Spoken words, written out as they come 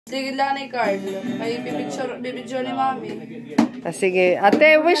Sige lang ni Carl. May bibidyo ni Mami. Sige.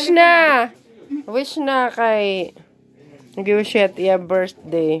 Ate, wish na! Wish na kay... Nag-wish at iya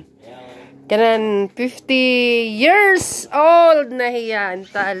birthday. Kanan 50 years old na hiya ang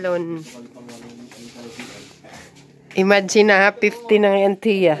talon. Imagine na 50 na ang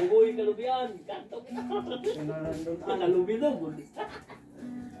tiya.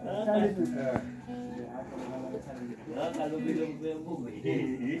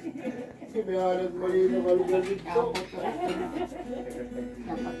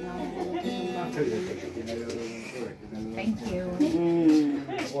 Thank you.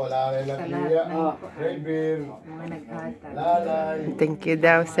 Wala rin lang niya. Raver. Lalay. Thank you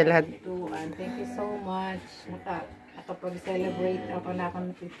daw sa lahat. Thank you so much. Nakapag-celebrate ako na ako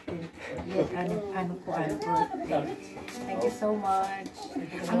ng 15. Yet, ano po, birthday. Thank you so much.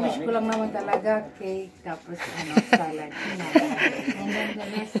 Ang wish ko lang naman talaga, cake, tapos salad. And then the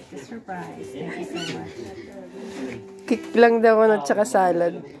rest is surprise. Thank you so much. Kick lang daw at saka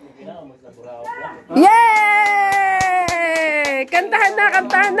salad. Yay! Kantahan na!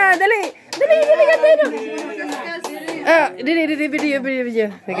 Dali! Dali, kantahan na! Ah, dili, video. Happy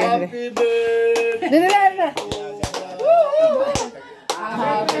birthday! Dali.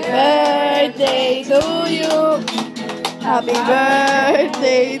 Happy birthday to you! Happy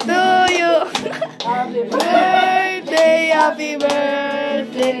birthday to you! Happy birthday! Happy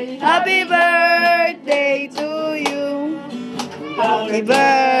birthday! Happy birthday to you! Happy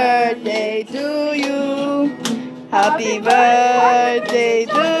birthday to you! Happy birthday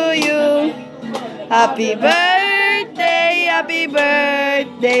to you! Happy birthday! Happy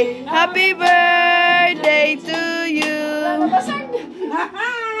birthday! Happy birthday to you!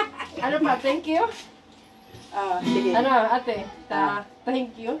 Ano pa? Thank you? Ano, ate?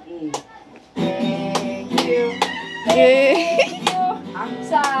 Thank you? Thank you. Thank you.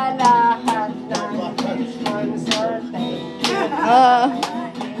 Sa lahat ng sponsor. Thank you.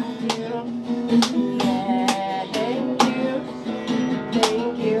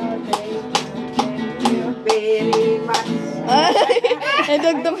 Thank you. Thank you very much. Ay,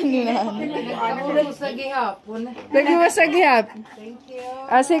 dagdagan nyo na. Nagmasagi hapon. Nagmasagi hapon. Thank you.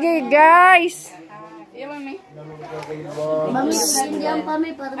 Sige, guys. Mami, hindi ang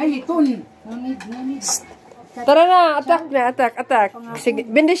pami para... ay, ito. No need. Tara na, attack. Sige,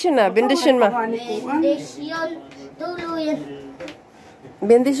 bendisyon na, Bendisyon, tuluyan.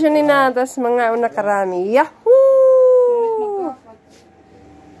 Bendisyon na, tas mga nakarami. Yahoo!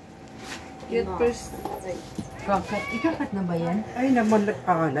 Ikakat na ba yan? Ay, naman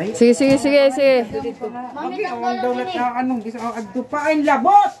nagkakanay. Sige. Mami, Ang daw nagkakanong gisa ang agdupain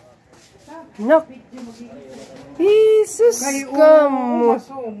labot! Nak. Jesus ka mo.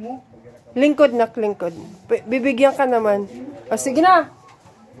 Lingkod. Bibigyan ka naman. O, sige na.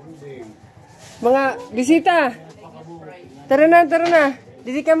 Mga bisita. Tara na.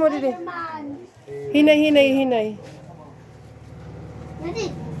 Didi ka mo, didi. Hinay. Didi,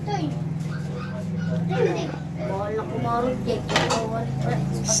 toy. Didi. Wala ko marunong cake.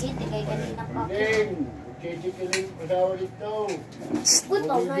 Spaghetti kay kanina pa. Chichikiling padawa dito.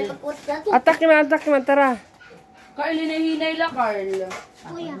 Puto, may kapot ka to. Attack na, tara. Carl, hinahinay la, Carl.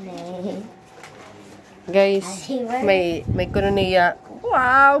 Kuya. Guys, may kuno niya.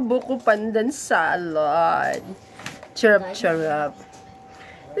 Wow, buko pandan salad. Chirap.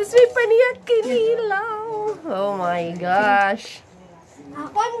 Tapos may paniyak kinilaw. Oh my gosh.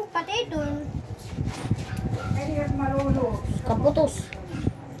 Ako ang potato. Kaputos.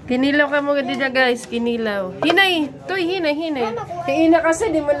 Kinilaw ka mo dito guys, kinilaw. Hinay. Hiina kasi,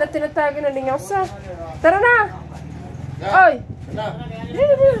 di mo lang tinatago na lingaw sa. Tara na. Oy.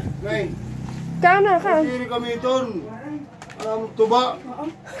 Nay, Ka na. hindi kami doon. Tuba.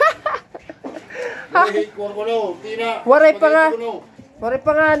 Waray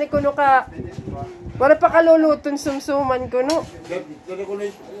pa nga ni kuno ka. Waray pa kaluluton sumsuman kuno.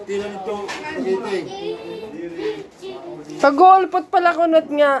 Tina nito. Pag-golpot pala kunot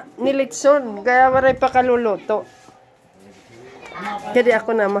nga nilitson. Kaya waray pa kaluluto. Jadi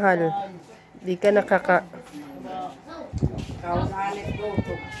ako na mahal. Di ka nakaka...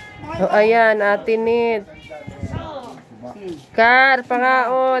 Oh, ayan, Tinit. Kar,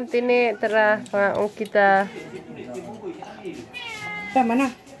 pangaon, Tinit. Tara, pangaon kita. Tama na.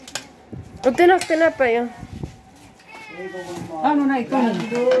 O, tinapay. Ano na ito?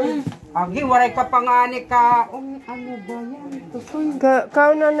 Agi, waray ka pangani ka. Ano ba yan? Tutoy.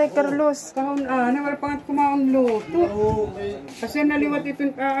 Kao Nanay Carlos. Kahon, wala pa nga kumaon luto. Kasi naliwat ito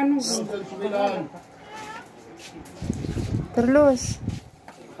ano. Carlos.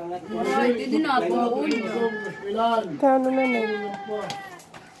 Hindi din natin. Kao Nanay.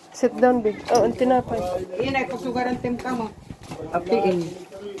 Sit down, big. Oh, ang tinapay. Iyan ay kusugaran timka mo. Apiin.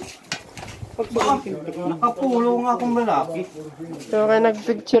 Nakapulong akong lalaki. So, kaya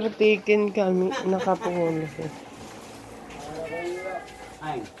nag-picture taken kami. Nakapulo siya.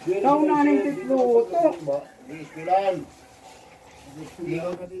 Ikaw na ng titluto. Iskilan.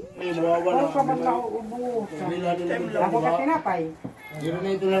 Mawawala. Ako ka ba nauubos? Ako ka tinapay. Dito na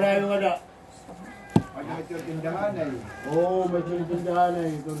ito na rin yung ada. May tindahan ay. Oo, may tindahan ay.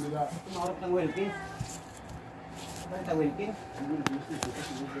 Ito nila. Tumaharap ng Wilkins. Ano ta Wilkins?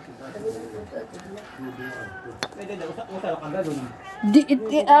 Pwede daw usap ka doon.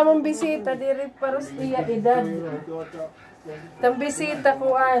 Amang bisita, diri paros iya edad. Tang bisita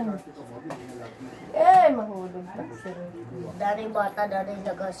kuan. Mahulog pa sir. Dari bata, dari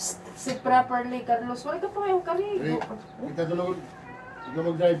dagas. Si properly, Carlos. Wala ka pa yung karigo. Kita tulog. Ika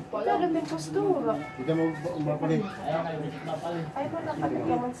mag-drive. Wala lang yung postura. Kita magpapalit. Ay, malakalit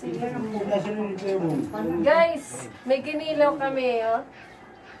naman siya. Kasi nung ito mo. Guys, may kinilaw kami, oh.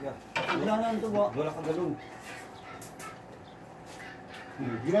 Wala na ito ba? Wala ka galon.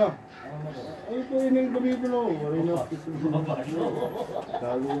 Gina. Ay, ito yun yung gamitin mo. Wala na.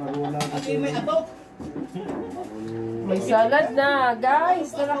 Tago nga rin lang. Okay, may ato. May salad na,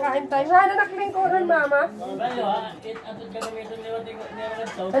 guys. Nakakain tayo. Ha, anak lingkuran, mama.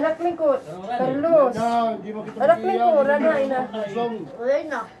 Anak lingkod. Carlos. Di mo kita Anak lingkuran na, ina. Uy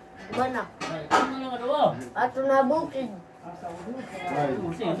na. Iba na. Ato na bukid.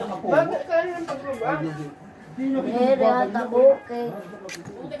 Bakit ka rin ang pagbaba? Ere ata bukid.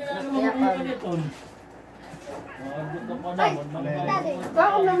 Kaya pa.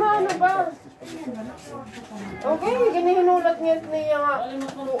 Bakit naman, ano ba? Okay, ginihinulat niya nga.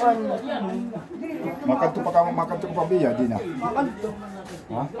 Tuan. Makan tu pa biya di na. Ha?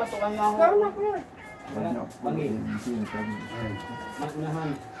 Ikaw na ko. Ano? Sini kami.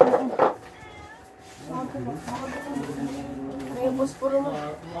 Magunahan. May ubos puro mo.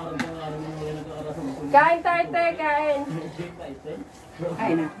 Kain tayo, kain.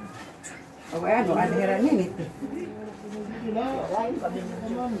 Ay na. O ano, anhiran ninit.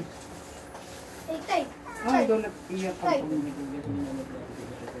 Tay. Ay, doon iyak pa. Kalau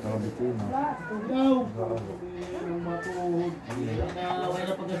bitin.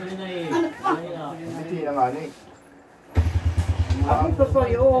 Bitin ang ani. Ako to so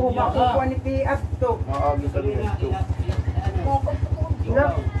yo, makukuha ni Piat to. Agi kami ito. Na,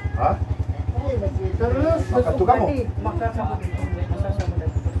 Ha? Carlos. Makatu ka mo. Makasama dito.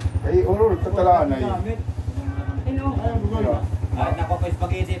 Kay urul tatalaan ay. Ino. Kahit ako pa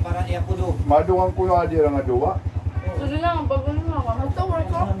spaghetti para iapudo. Madungan ko na di nga duwa. Sige lang, pag-ulit na ako. Ito,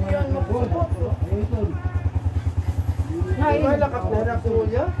 work off ko yan. Ay, malakas na na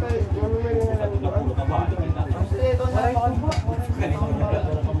kuya. Kaya, ano may nangalan ba? Napulo ka ba? Kasi ito na ako.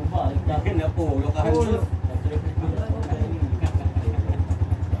 Napulo ka.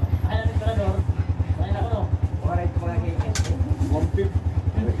 Oray ko mga kaya.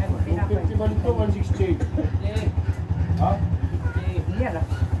 150 man ito, 168. Ha? Iya lah.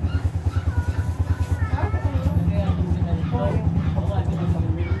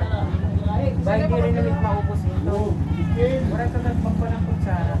 Baik di rin namin maubos ito. Oray ka nagpagpanang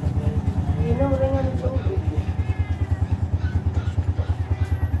kutsara. Inaw rin nga ng tubig.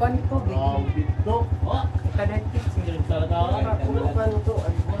 Kon tubig. Wow, dito. Kadet kitchen. Pulukan to.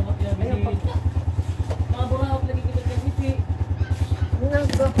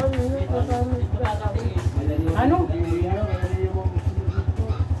 Ano? Hindi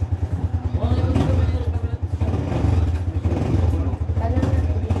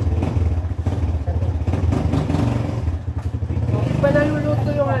pa naluluto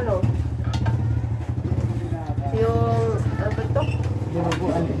yung ano? Yung, ano ba ito?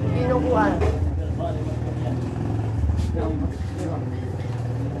 Dinuguan.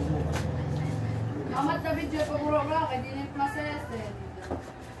 Amat na video pa puro ka, kaya di na yung process eh.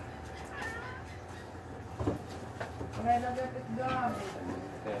 Kaya nagapit gamit.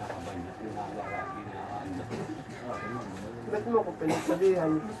 Ba't mo ko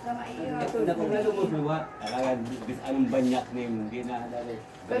pinagsabihan? Basta maihirap. Nakuha mo luwa. Talaga bis anong banyak ni hindi na dali.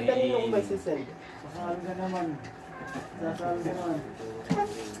 Ba't kanino ko ba sisend? Sasali ka naman. Sasali ka naman.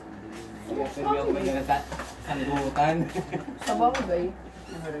 Sabi ako may sanggutan. Sa bagay.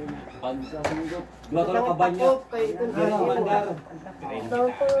 Pag dua ka ka banyak. Takot kay itong Ano mandar.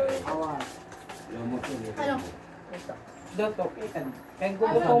 Ano? Doto, ikan. Kaya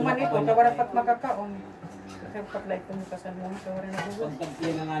gugutuman ito, kaya dapat makakaon. Kasi patla ito mo kasan mo, kaya wala na gugut. Pag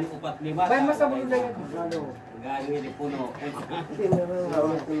tagpiyan na nga ni 4-5. Bayan masabog na yan. Gagawin ni puno. Hindi mo nang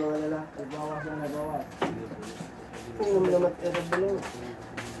hawak ng mga lalaki. Bawas na bawas. Kung naman matira bilong.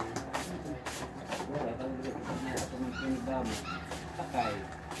 mo. Sakay.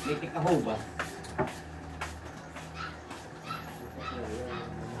 May tikahubas.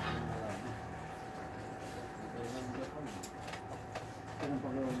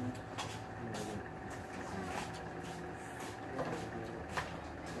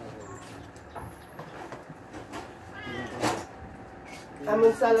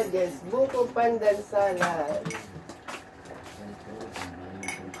 Among salad guys, buko pandan salad.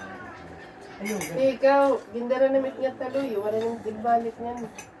 Ikaw, gindara namit nga taloy, wala nang tigbalik niyan.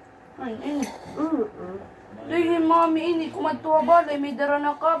 Ay, ini. Dahil mami ini, kumadtuwa balay, may dara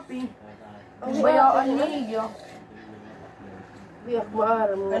na kape. Ang bayaan niya. Biyak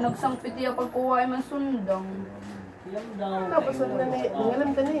maaram nga. Kaya nagsangpit niya pagkuha ay man sundang. Tapos wala na ngalam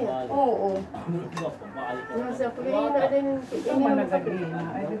ka na yan. Oo. Nasa ako kayo na din yung Ito man nagagina.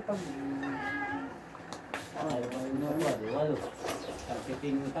 Ay, di pag...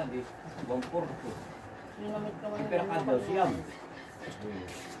 Targeting tadi, bongkor ko. Ginamit ka man. Pero kadaw siyam.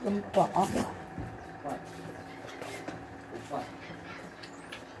 Tumpa,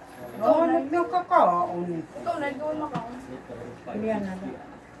 Oo, nagkakaon. Ikaw na, ikaw na ka. Yan na.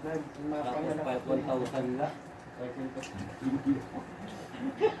 Tapos 5,000 nga.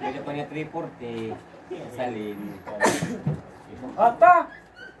 Pwede pa niya 340. Salin. Ata!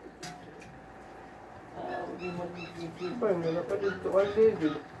 Parang wala pa dito ang baby.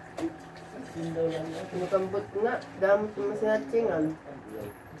 Nakambot na, dami sa masinatsingan.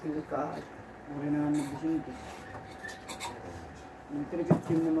 Sige ka. Uri na nga nag-bisinto. Yung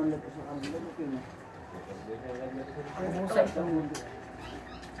 315 naman lang sa kanila. Okay na. Busa ito.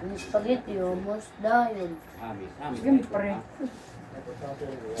 Yung spaghetti, almost dahil. Amis. Amis. Siyempre.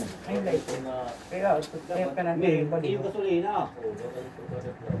 Ay, light. Kaya, kaya ka na May, balik. yung gasolina.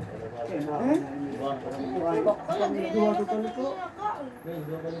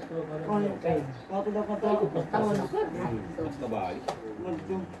 Ano kayo? Kato dapat tayo. Mas kabalik.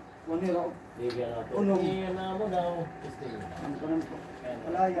 Wanira. Unong. Ang kanang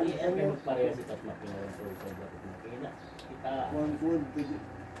palayan. One food.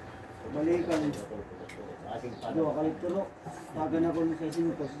 Balikan. Dua kali tulok. Tagan ako sa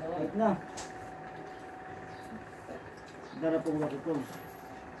isintos. Kahit na. Dara po ba ito?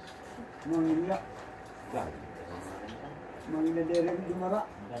 Mangilya. Mangilya dere dumara.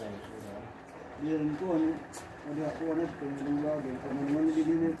 Diyan ko ano. Ada ako ano ito. Yung lagi. Kung ano man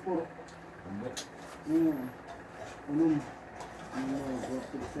nililin po. Unong.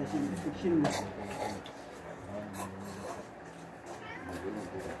 Fiction mo.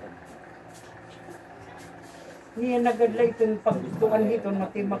 Niya nagadla itong pagtuan dito,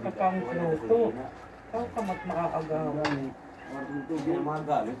 mati makakang luto. Kau ka makakagawa. Yung mga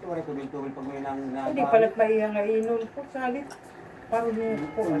gamit, wala tubig-tubig pag may nang... Hindi palat maiya nga inon po, salit. Parang yung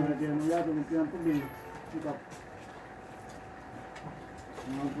po. Kung ano diyan mo yato, may pinapubig. Sikap.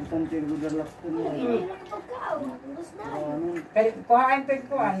 Mga importante, lugar-lak ito mo. Kaya kuhaan ito yung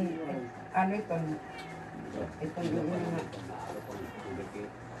kuhaan. Ano ito? Itong yung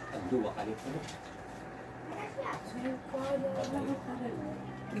Dua kali po.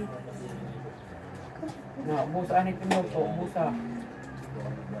 na busa ito mo po, busa.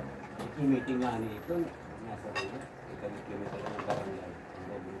 Meeting nga ni ito. Nasa rin. Kami talaga ng barangay.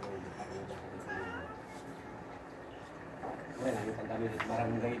 Wala nang pagkami ng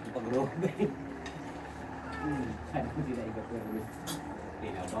barangay ito pag-robin. Ano sila iba-permis?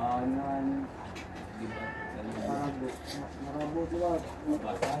 Tinabanan. Diba? Marabot lahat.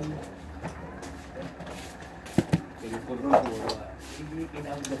 Batay. Pinupuro. Sige,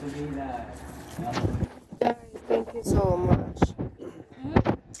 kinawag gasolina. Thank you so much.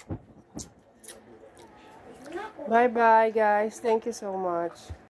 Bye bye guys. Thank you so much.